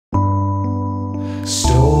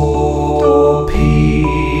Storpey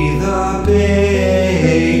the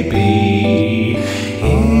baby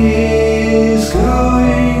is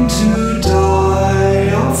going to die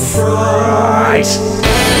of fright.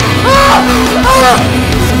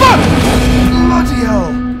 Bloody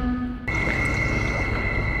hell!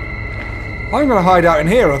 I'm gonna hide out in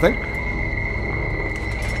here, I think.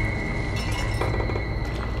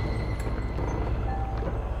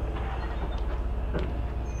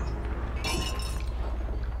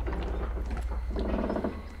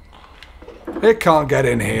 It can't get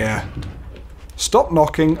in here. Stop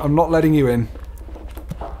knocking, I'm not letting you in.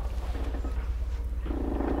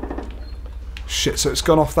 Shit, so it's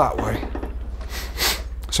gone off that way.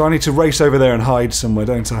 So I need to race over there and hide somewhere,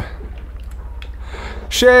 don't I?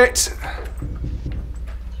 Shit!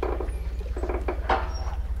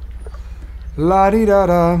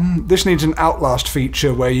 La-di-da-da. This needs an Outlast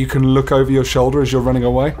feature where you can look over your shoulder as you're running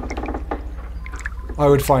away. I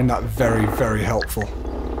would find that very, very helpful.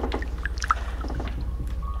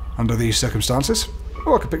 Under these circumstances.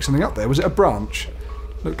 Oh, I could pick something up there. Was it a branch?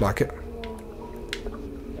 Looked like it.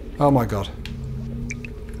 Oh my god.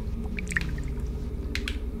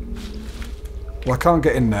 Well, I can't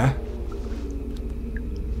get in there.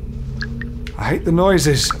 I hate the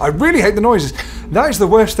noises. I really hate the noises. That is the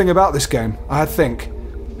worst thing about this game, I think.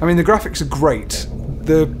 I mean, the graphics are great.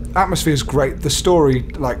 The atmosphere is great. The story,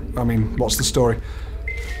 like, I mean, what's the story?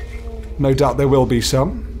 No doubt there will be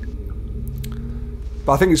some.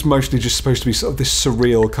 But I think it's mostly just supposed to be sort of this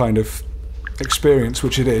surreal kind of experience,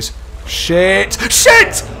 which it is. Shit!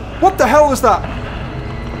 Shit! What the hell was that?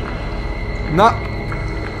 Nah.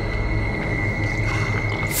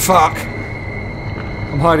 Fuck.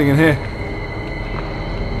 I'm hiding in here.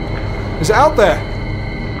 Is it out there?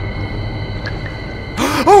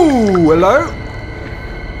 Oh, hello?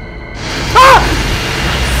 Ah!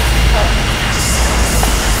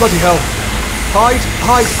 Bloody hell. Hide,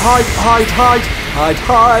 hide, hide, hide, hide, hide,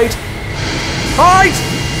 hide. Hide!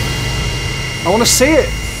 I want to see it.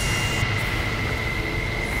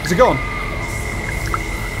 Is it gone?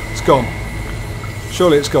 It's gone.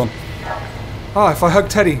 Surely it's gone. Ah, if I hug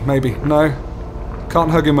Teddy, maybe. No.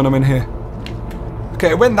 Can't hug him when I'm in here.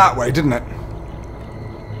 Okay, it went that way, didn't it?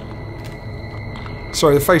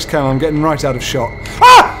 Sorry, the face cam, I'm getting right out of shot.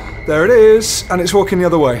 Ah! There it is! And it's walking the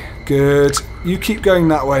other way. Good. You keep going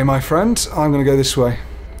that way, my friend. I'm going to go this way.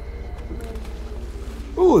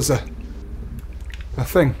 Oh, there's a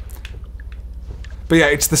thing. But yeah,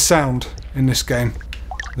 it's the sound in this game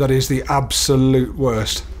that is the absolute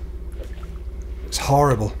worst. It's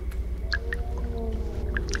horrible.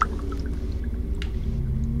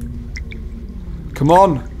 Come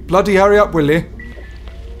on, bloody hurry up, will you?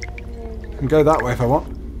 I can go that way if I want.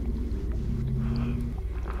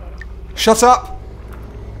 Shut up!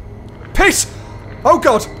 Piss! Oh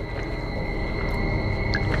god!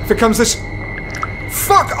 If it comes this...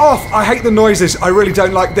 Fuck off! I hate the noises. I really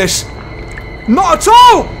don't like this. Not at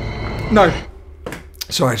all! No.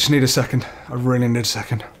 Sorry, I just need a second. I really need a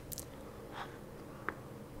second.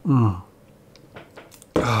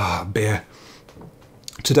 Ah, beer.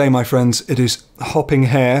 Today, my friends, it is Hopping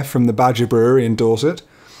Hare from the Badger Brewery in Dorset.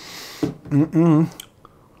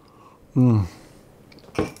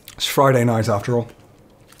 It's Friday night, after all.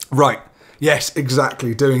 Right. Yes,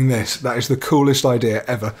 exactly. Doing this. That is the coolest idea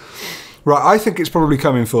ever. Right, I think it's probably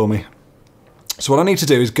coming for me. So what I need to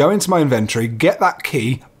do is go into my inventory, get that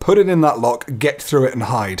key, put it in that lock, get through it and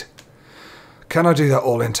hide. Can I do that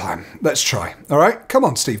all in time? Let's try. All right? Come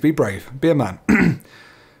on, Steve. Be brave. Be a man.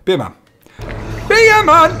 Be a man. Be a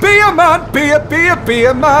man, be a man, be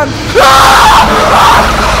a man.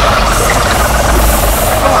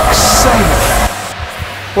 Fuck's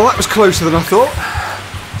sake. Well, that was closer than I thought.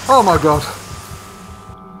 Oh my god.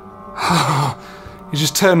 You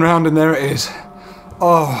just turn around and there it is.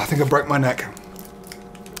 Oh, I think I broke my neck.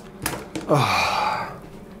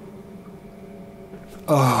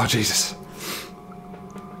 Oh, Jesus.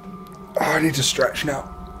 Oh, I need to stretch now.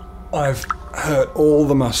 I've hurt all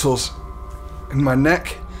the muscles. In my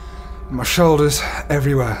neck, in my shoulders,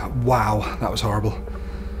 everywhere. Wow, that was horrible.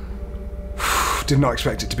 Did not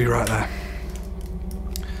expect it to be right there.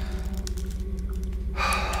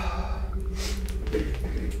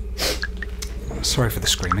 Sorry for the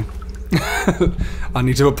screaming. I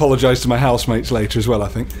need to apologise to my housemates later as well, I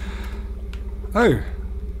think. Oh.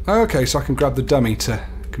 Okay, so I can grab the dummy to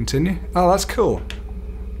continue. Oh, that's cool.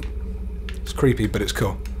 It's creepy, but it's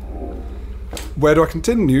cool. Where do I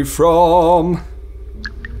continue from?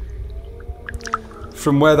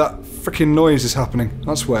 From where that freaking noise is happening.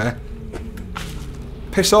 That's where.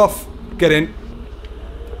 Piss off. Get in.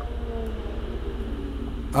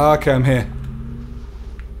 Okay, I'm here.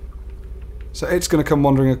 So it's going to come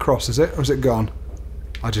wandering across, is it? Or is it gone?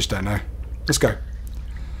 I just don't know. Let's go.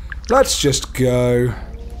 Let's just go.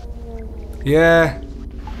 Yeah.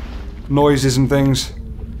 Noises and things.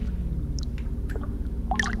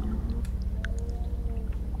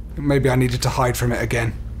 Maybe I needed to hide from it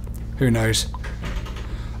again. Who knows?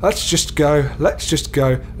 Let's just go. Let's just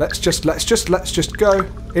go. Let's just go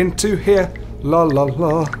into here. La la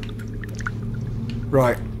la.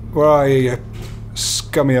 Right. Where are you, you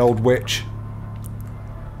scummy old witch?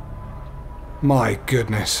 My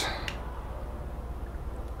goodness.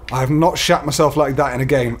 I have not shat myself like that in a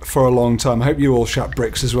game for a long time. I hope you all shat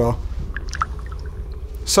bricks as well.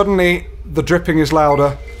 Suddenly, the dripping is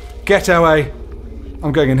louder. Get away.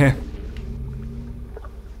 I'm going in here.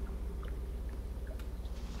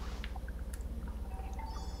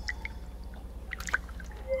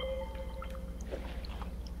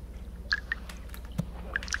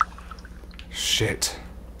 Shit.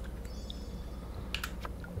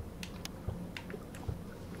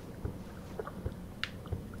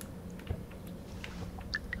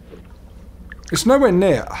 It's nowhere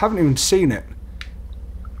near. I haven't even seen it.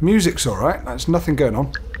 Music's alright. There's nothing going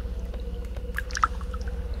on.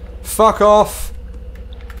 Fuck off!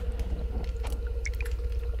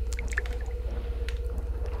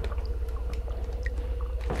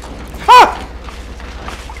 Ah!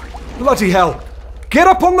 Bloody hell! Get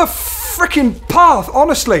up on the frickin' path,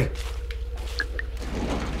 honestly!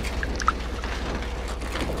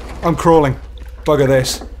 I'm crawling. Bugger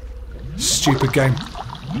this. Stupid game.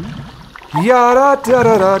 Yada da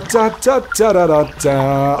da da da da da da da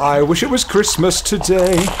da. I wish it was Christmas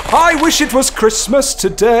today. I wish it was Christmas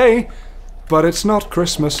today. But it's not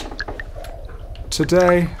Christmas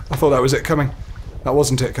today. I thought that was it coming. That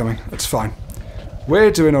wasn't it coming. It's fine.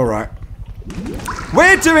 We're doing alright.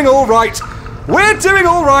 We're doing alright! We're doing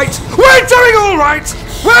alright! We're doing alright!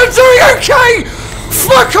 We're doing okay!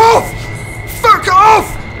 Fuck off! Fuck off!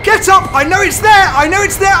 Get up! I know it's there! I know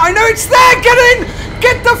it's there! I know it's there! Get in!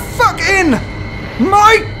 Get the fuck in!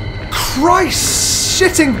 My Christ!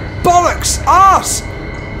 Shitting bollocks! Arse!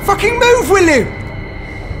 Fucking move, will you?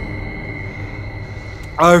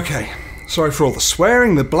 Okay. Sorry for all the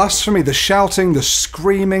swearing, the blasphemy, the shouting, the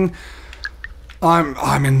screaming.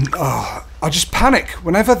 I'm in... Oh, I just panic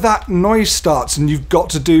whenever that noise starts and you've got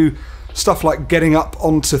to do stuff like getting up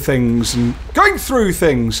onto things and going through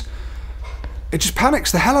things. It just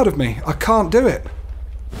panics the hell out of me. I can't do it.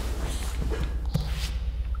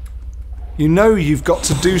 You know you've got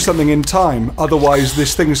to do something in time, otherwise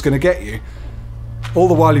this thing's going to get you. All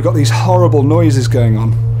the while you've got these horrible noises going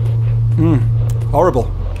on.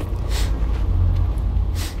 Horrible.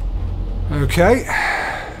 Okay.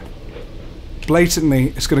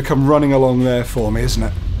 Blatantly, it's going to come running along there for me, isn't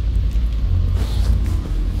it?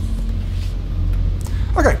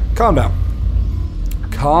 Okay, calm down.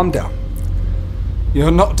 Calm down.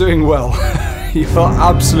 You're not doing well. You are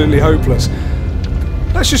absolutely hopeless.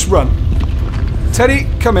 Let's just run. Teddy,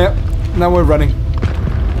 come here. Now we're running.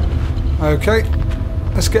 Okay.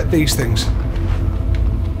 Let's get these things.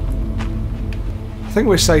 I think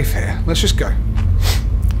we're safe here. Let's just go.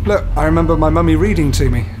 Look, I remember my mummy reading to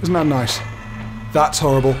me. Isn't that nice? That's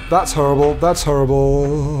horrible. That's horrible. That's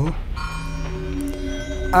horrible.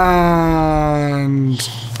 And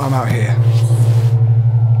I'm out here.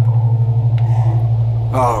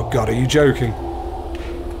 Oh God, are you joking?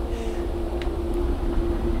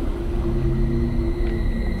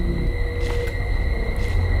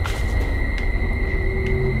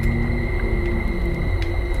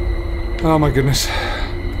 Oh my goodness.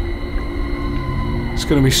 It's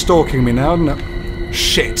going to be stalking me now, isn't it?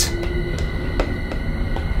 Shit.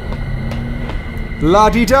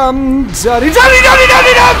 La-dee-dum,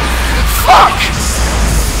 da-dee-da-dee-da-dee-da-dee-dum! Fuck!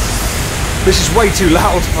 This is way too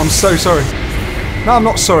loud. I'm so sorry. No, I'm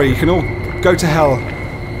not sorry. You can all go to hell.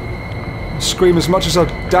 Scream as much as I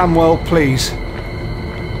damn well please.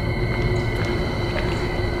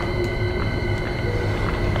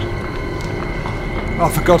 Oh,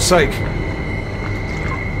 for God's sake.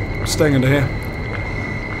 I'm staying under here.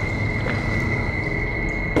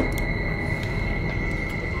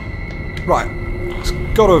 Right. It's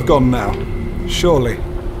got to have gone now. Surely.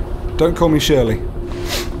 Don't call me Shirley.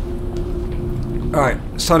 Alright,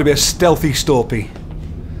 it's time to be a stealthy Storpey.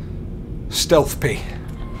 Stealth-py.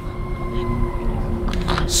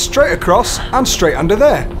 Straight across and straight under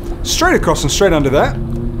there. Straight across and straight under there.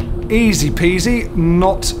 Easy peasy,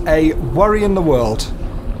 not a worry in the world.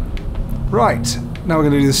 Right, now we're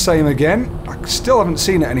going to do the same again. I still haven't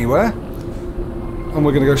seen it anywhere. And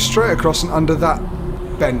we're going to go straight across and under that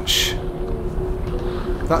bench.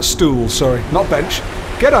 That stool, sorry, not bench.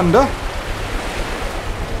 Get under.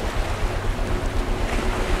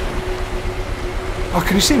 Oh,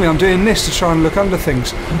 can you see me? I'm doing this to try and look under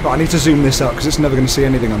things. Right, I need to zoom this out because it's never going to see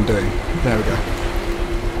anything I'm doing. There we go.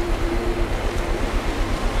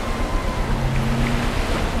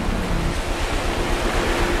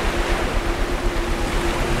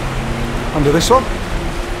 Under this one?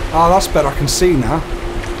 Oh, that's better. I can see now.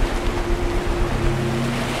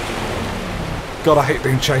 God, I hate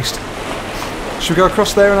being chased. Should we go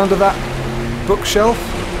across there and under that bookshelf?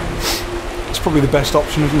 It's probably the best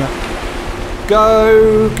option, isn't it?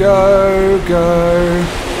 Go, go, go.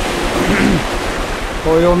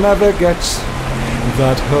 Or you'll never get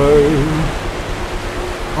that home.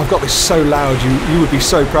 I've got this so loud, you would be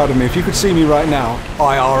so proud of me. If you could see me right now,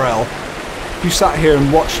 IRL. If you sat here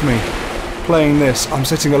and watched me playing this, I'm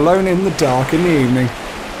sitting alone in the dark in the evening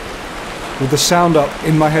with the sound up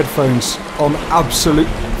in my headphones on absolute...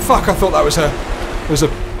 Fuck, I thought that was a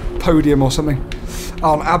podium or something.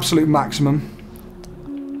 On absolute maximum.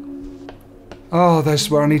 Oh, there's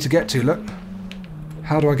where I need to get to, look.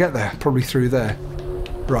 How do I get there? Probably through there.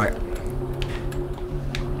 Right.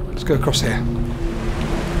 Let's go across here.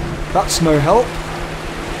 That's no help.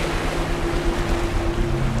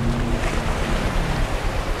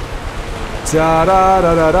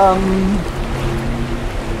 Da-da-da-da-dum.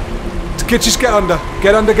 Just get under.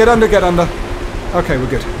 Get under, get under, get under. Okay, we're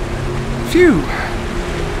good. Phew.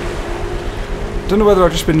 Don't know whether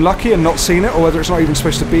I've just been lucky and not seen it, or whether it's not even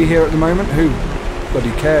supposed to be here at the moment. Who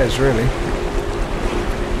bloody cares, really?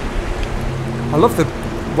 I love the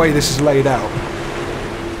way this is laid out.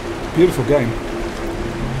 Beautiful game.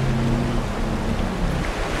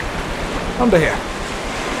 Under here.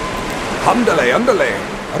 Underlay, underlay.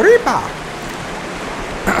 Reaper.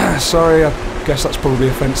 Sorry, I guess that's probably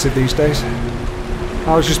offensive these days.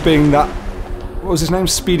 I was just being that... What was his name?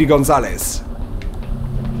 Speedy Gonzalez.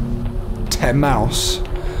 Mouse.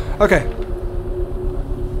 Okay.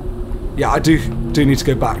 Yeah, I do need to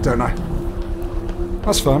go back, don't I?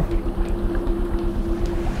 That's fine.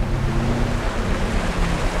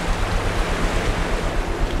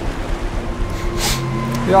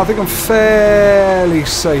 Yeah, I think I'm fairly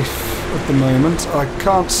safe at the moment. I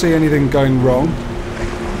can't see anything going wrong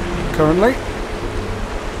currently.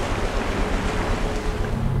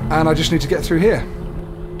 And I just need to get through here.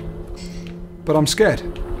 But I'm scared.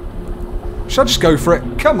 Should I just go for it?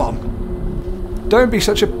 Come on. Don't be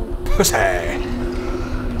such a pussy.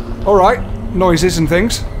 Alright. Noises and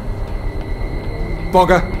things.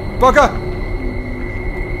 Bugger. Bugger!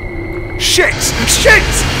 Shit! Shit!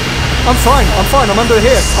 I'm fine. I'm fine. I'm under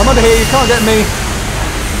here. I'm under here. You can't get me.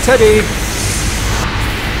 Teddy.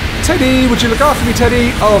 Teddy, would you look after me,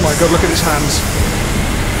 Teddy? Oh my god, look at his hands.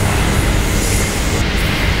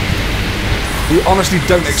 You honestly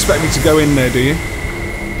don't expect me to go in there, do you?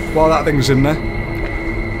 While that thing's in there.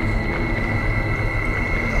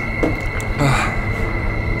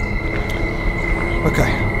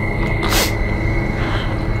 Okay.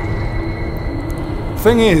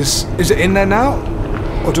 Thing is it in there now?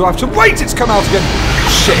 Or do I have to wait? It's come out again.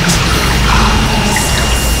 Shit.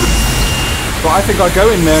 But I think I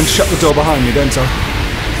go in there and shut the door behind me, don't I?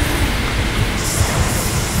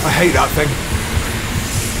 I hate that thing.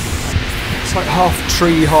 It's like half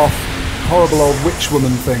tree, half horrible old witch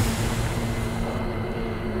woman thing.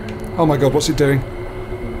 Oh my god, what's it doing?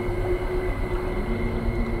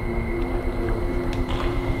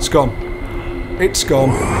 It's gone. It's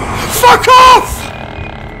gone. Fuck off!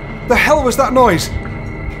 The hell was that noise?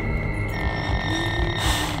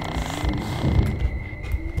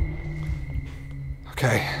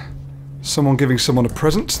 Okay. Someone giving someone a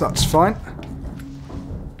present, that's fine.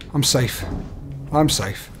 I'm safe. I'm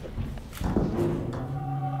safe.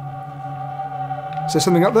 Is there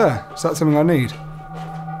something up there? Is that something I need?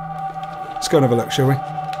 Let's go and have a look, shall we?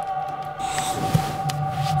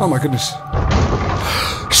 Oh my goodness.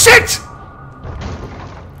 Shit!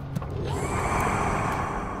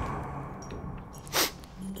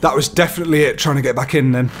 That was definitely it, trying to get back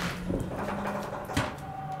in then.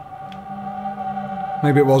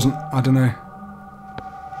 Maybe it wasn't, I don't know.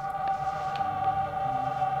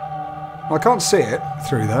 I can't see it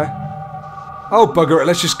through there. Oh, bugger it,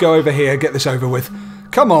 let's just go over here, get this over with.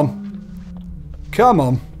 Come on. Come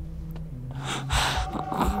on.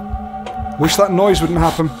 Wish that noise wouldn't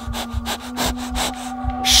happen.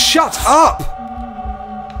 Shut up!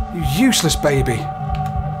 You useless baby.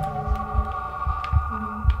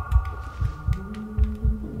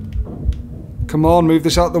 Come on, move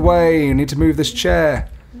this out the way. You need to move this chair.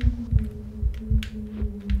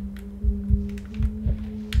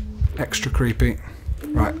 Extra creepy.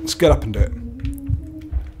 Right, let's get up and do it.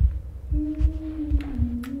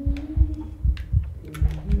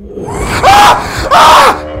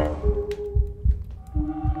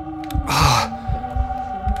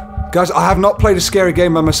 Guys, I have not played a scary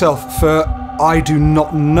game by myself for I do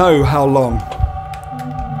not know how long.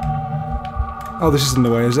 Oh, this is in the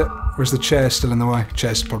way, is it? Or is the chair still in the way?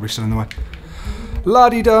 Chair's probably still in the way.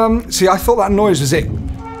 La-dee-dum. See, I thought that noise was it,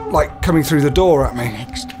 like, coming through the door at me. The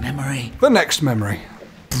next memory. The next memory.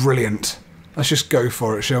 Brilliant. Let's just go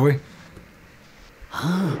for it, shall we?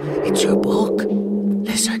 Ah, it's your book.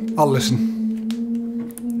 Listen. I'll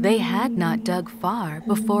listen. They had not dug far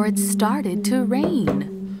before it started to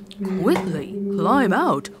rain. Quickly, climb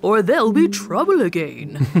out, or there'll be trouble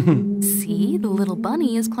again. See, the little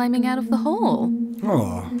bunny is climbing out of the hole.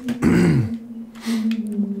 Oh.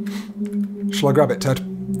 Shall I grab it, Ted?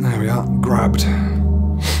 There we are. Grabbed.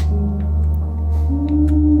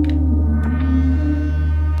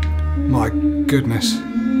 My goodness.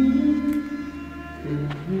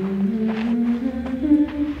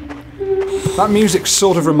 That music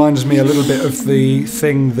sort of reminds me a little bit of the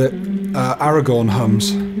thing that Aragorn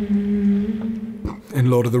hums in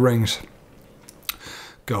Lord of the Rings.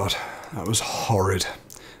 God, that was horrid.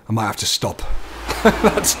 I might have to stop.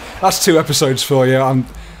 that's 2 episodes for you. I'm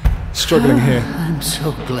struggling here. I'm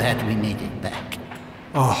so glad we made it back.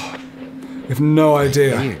 Oh, you've no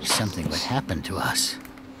idea. I feared something would happen to us.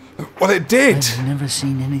 Well, it did. I've never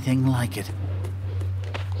seen anything like it.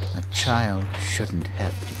 A child shouldn't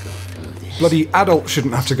have to go through this. Bloody adult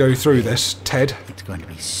shouldn't have to go through this, Ted. It's going to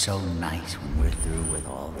be so nice when we're through with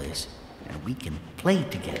all this, and we can play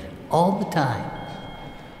together all the time.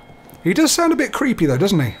 He does sound a bit creepy though,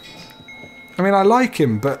 doesn't he? I mean, I like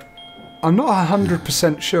him, but I'm not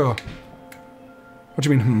 100% sure. What do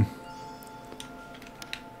you mean,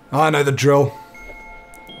 I know the drill.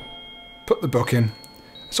 Put the book in.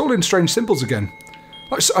 It's all in strange symbols again.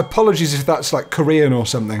 Apologies if that's like Korean or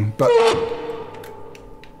something, but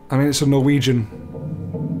I mean, it's a Norwegian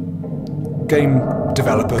game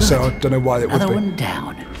developer, Good. so I don't know why it would Another be. one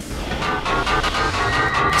down.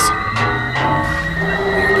 Listen.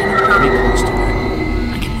 We're getting very close to her.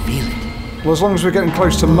 I can feel it. Well, as long as we're getting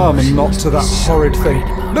close to Mum and not to that horrid thing.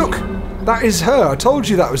 Look, that is her. I told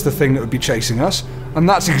you that was the thing that would be chasing us, and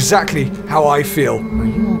that's exactly how I feel. Are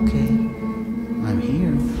you okay? I'm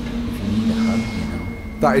here. If you need a hug, you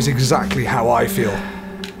know. That is exactly how I feel.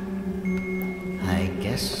 I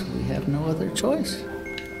guess we have no other choice.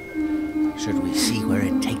 Should we see where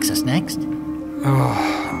it takes us next?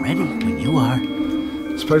 I'm ready when you are.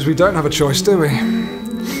 Suppose we don't have a choice, do we?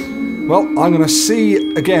 Well, I'm going to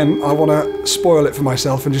see, again, I want to spoil it for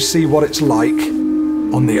myself and just see what it's like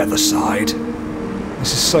on the other side.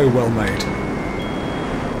 This is so well made.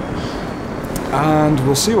 And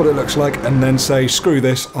we'll see what it looks like and then say, screw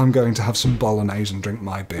this, I'm going to have some bolognese and drink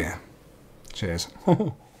my beer. Cheers.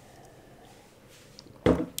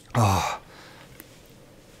 Ah.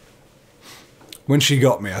 When she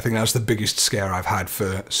got me, I think that was the biggest scare I've had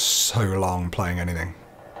for so long playing anything.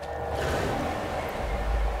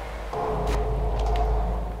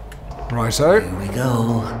 Righto. Here we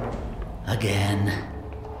go. Again.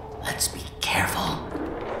 Let's be careful.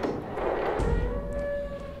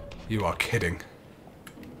 You are kidding.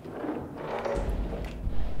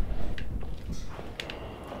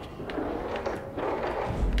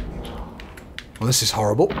 Well, this is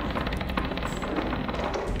horrible.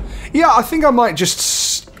 Yeah, I think I might just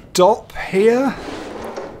stop here.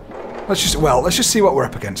 Let's just see what we're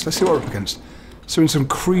up against. Let's see what we're up against. So in some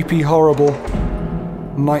creepy, horrible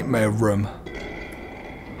nightmare room.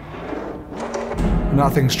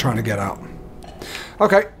 Nothing's trying to get out.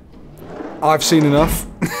 Okay. I've seen enough.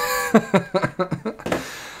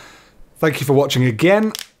 Thank you for watching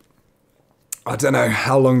again. I don't know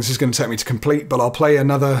how long this is going to take me to complete, but I'll play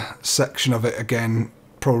another section of it again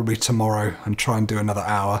probably tomorrow and try and do another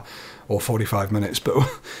hour or 45 minutes, but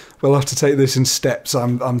we'll have to take this in steps.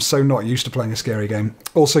 I'm so not used to playing a scary game.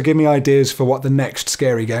 Also, give me ideas for what the next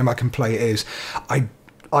scary game I can play is.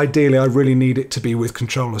 Ideally, I really need it to be with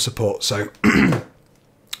controller support, so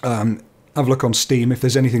have a look on Steam. If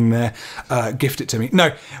there's anything there, gift it to me.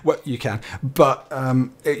 No, well, you can. But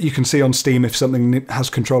you can see on Steam if something has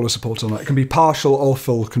controller support on it. It can be partial or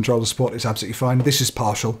full controller support. It's absolutely fine. This is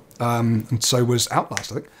partial. And so was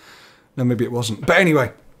Outlast, I think. No, maybe it wasn't. But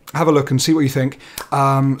anyway, have a look and see what you think.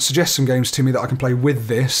 Suggest some games to me that I can play with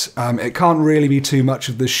this. It can't really be too much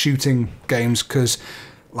of the shooting games because,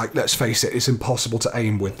 like, let's face it, it's impossible to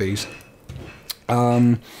aim with these.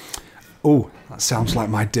 Oh, that sounds like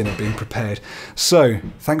my dinner being prepared. So,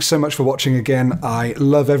 thanks so much for watching again. I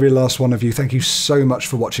love every last one of you. Thank you so much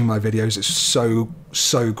for watching my videos. It's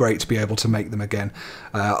so great to be able to make them again.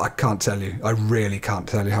 I can't tell you. I really can't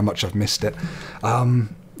tell you how much I've missed it.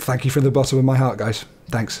 Thank you from the bottom of my heart, guys.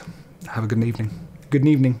 Thanks. Have a good evening. Good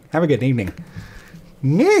evening. Have a good evening.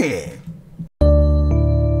 Yeah.